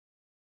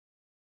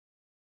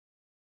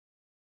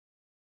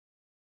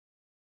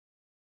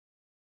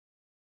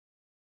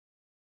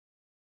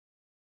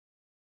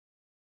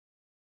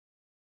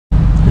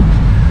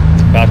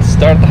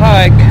start the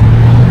hike.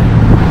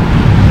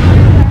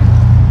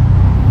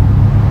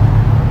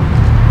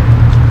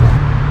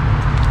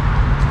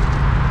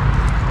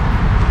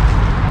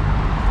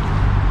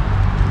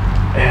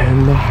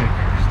 And the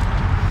hikers.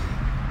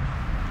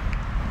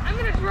 I'm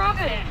gonna drop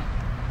it.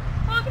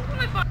 Oh, I can put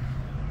my phone.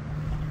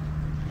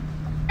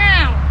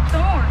 Ow,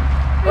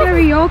 darn. Are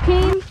we all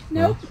came?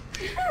 Nope.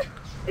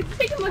 It's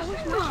taking my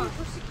shoes off.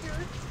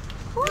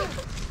 We're secure.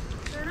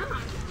 They're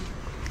not.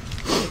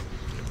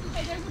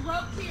 Okay, there's a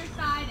rope to your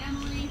side,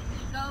 Emily.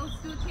 Go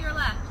scoot to your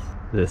left.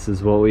 This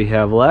is what we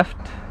have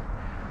left.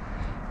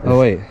 Oh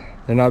wait,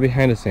 they're not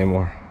behind us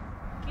anymore.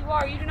 You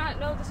are. You do not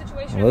know the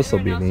situation. Well, this will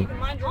be right now, neat. So you can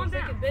mind your own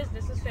freaking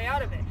business and stay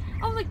out of it.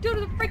 I was like, dude,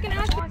 the freaking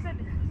ass. I said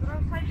this. That's what I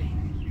was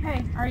typing.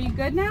 Hey, are you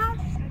good now? I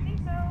think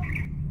so.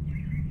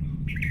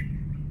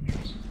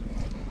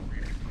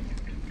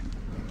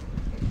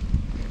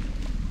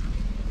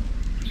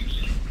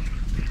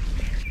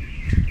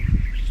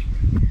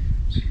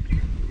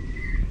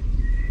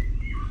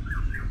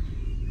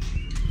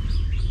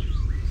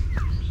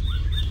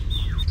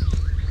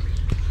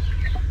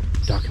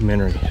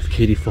 Documentary of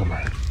Katie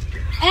Fulmer.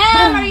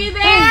 Em, are you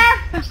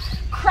there?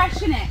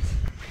 Crushing it.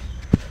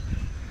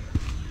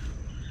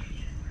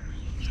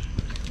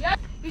 Yep.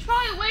 You should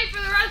probably wait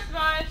for the rest of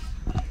us.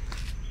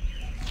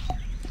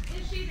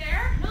 Is she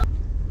there? No.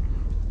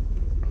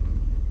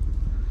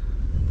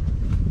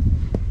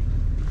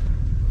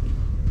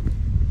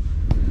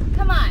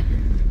 Come on.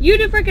 You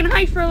do freaking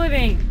hikes for a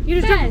living. You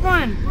just do it for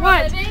fun.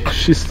 What?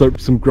 She slurped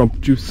some grump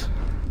juice.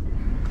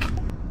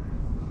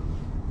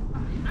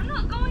 I'm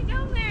not going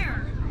down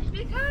there.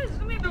 Because there's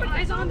gonna be a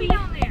freaking zombie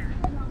down there.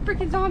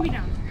 Freaking zombie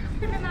down there.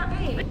 Freaking not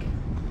big.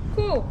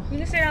 Cool. You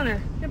can stay down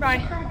there. Goodbye.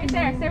 Right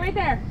there. Stay right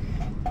there.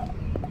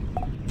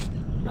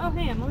 Oh,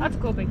 damn. Well, that's a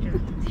cool picture.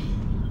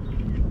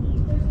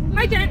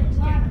 Hi, Jen.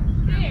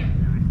 There.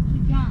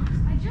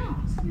 I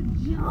jumped.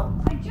 You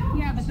jumped? I jumped.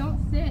 Yeah, but don't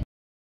sit.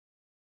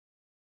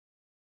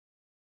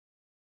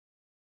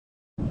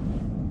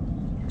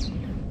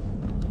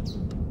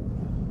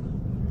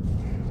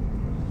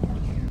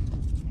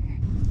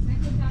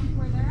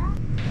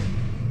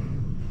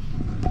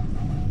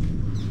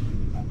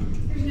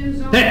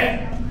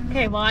 Hey!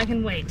 Okay, well, I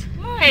can wait.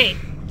 Hey!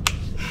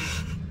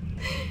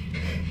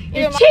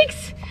 Your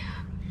cheeks!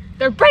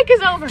 Their break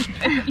is over!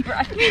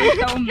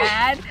 You're so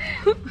mad.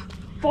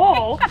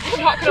 Fall? She's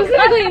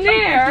literally in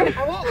there!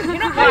 You're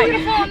not going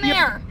to fall in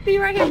there! Be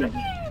right here.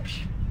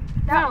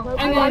 No.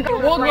 And then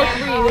World War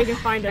III, they can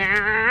find us.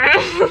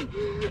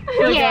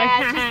 Yeah,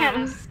 it's just kind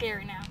of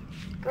scary now.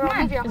 Girl,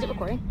 Come on. is it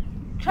recording?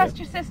 Trust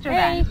your sister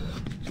then.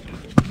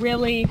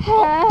 Really?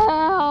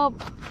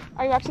 Help!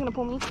 Are you actually gonna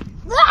pull me?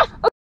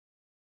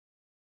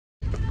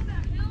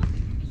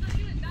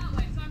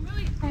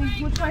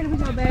 Okay, which way do we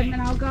go, babe? And then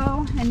I'll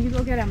go, and you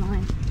go get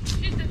Emily.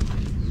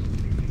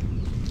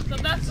 So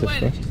that's the way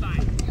that she's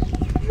fine.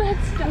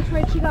 Which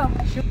way did she go?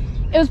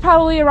 It was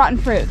probably a rotten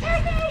fruit.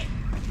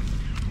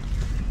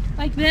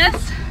 Like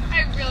this?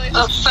 I really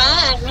Oh,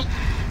 fun.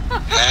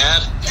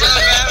 Mad?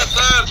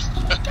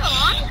 Come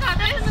on, you got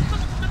right in the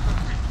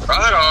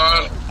Right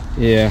on.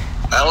 Yeah.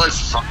 That looks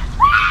fun.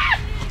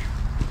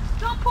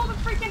 Don't pull the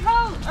freaking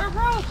hose or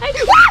rope.